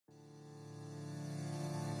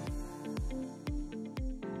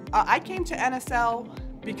I came to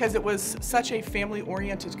NSL because it was such a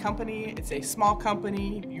family-oriented company. It's a small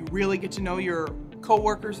company. You really get to know your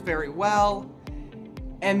coworkers very well.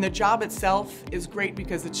 And the job itself is great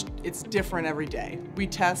because it's different every day. We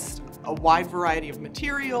test a wide variety of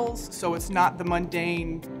materials, so it's not the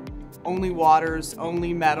mundane, only waters,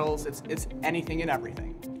 only metals, it's anything and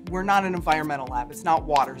everything. We're not an environmental lab. It's not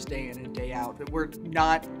waters day in and day out. We're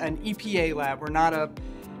not an EPA lab. We're not a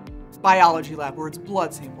biology lab where it's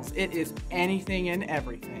blood samples. It is anything and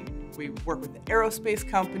everything. We work with the aerospace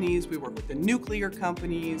companies, we work with the nuclear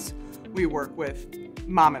companies, we work with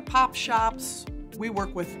mom and pop shops, we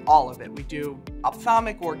work with all of it. We do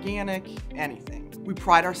ophthalmic, organic, anything. We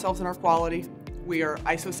pride ourselves in our quality. We are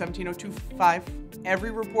ISO 17025.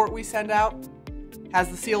 Every report we send out has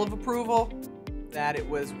the seal of approval that it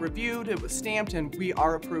was reviewed, it was stamped, and we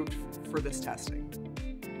are approved for this testing.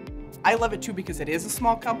 I love it too because it is a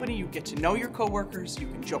small company. You get to know your coworkers, you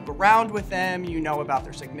can joke around with them, you know about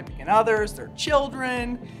their significant others, their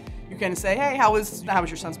children. You can say, hey, how was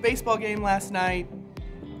your son's baseball game last night?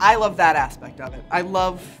 I love that aspect of it. I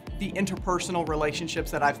love the interpersonal relationships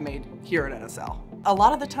that I've made here at NSL. A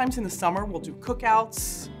lot of the times in the summer, we'll do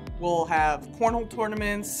cookouts, we'll have cornhole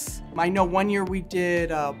tournaments. I know one year we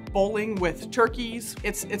did bowling with turkeys.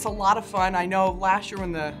 It's a lot of fun. I know last year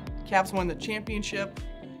when the Cavs won the championship,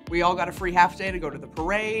 we all got a free half day to go to the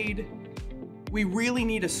parade. We really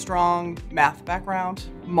need a strong math background.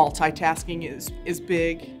 Multitasking is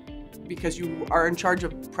big because you are in charge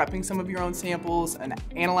of prepping some of your own samples and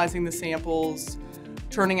analyzing the samples,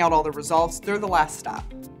 turning out all the results. They're the last stop.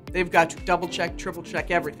 They've got to double check, triple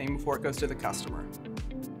check everything before it goes to the customer.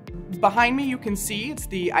 Behind me you can see it's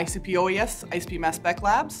the ICP OES ICP Mass Spec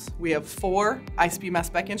labs. We have 4 ICP Mass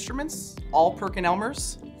Spec instruments, all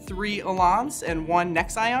Perkin-Elmers, 3 Elans and 1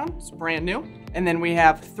 Nexion, it's brand new. And then we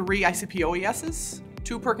have 3 ICP OESs,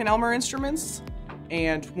 2 Perkin-Elmer instruments,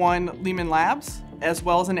 and 1 Lehman Labs, as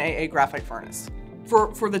well as an AA graphite furnace.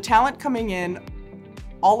 For the talent coming in,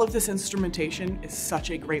 all of this instrumentation is such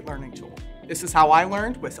a great learning tool. This is how I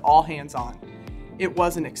learned, with all hands on. It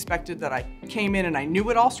wasn't expected that I came in and I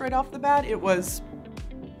knew it all straight off the bat. It was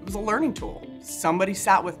a learning tool. Somebody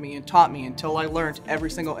sat with me and taught me until I learned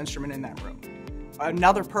every single instrument in that room.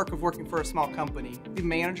 Another perk of working for a small company, the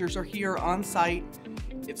managers are here on site.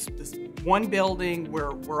 It's this one building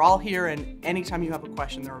where we're all here, and anytime you have a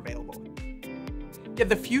question, they're available. Yeah,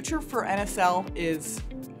 the future for NSL is,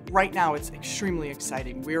 right now, it's extremely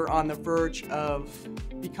exciting. We're on the verge of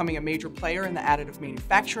becoming a major player in the additive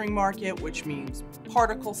manufacturing market, which means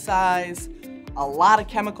particle size, a lot of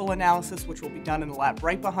chemical analysis, which will be done in the lab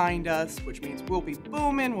right behind us, which means we'll be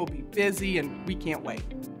booming, we'll be busy, and we can't wait.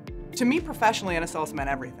 To me, professionally, NSL has meant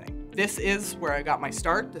everything. This is where I got my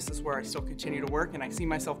start, this is where I still continue to work, and I see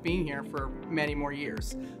myself being here for many more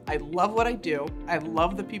years. I love what I do, I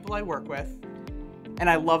love the people I work with, and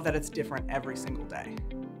I love that it's different every single day.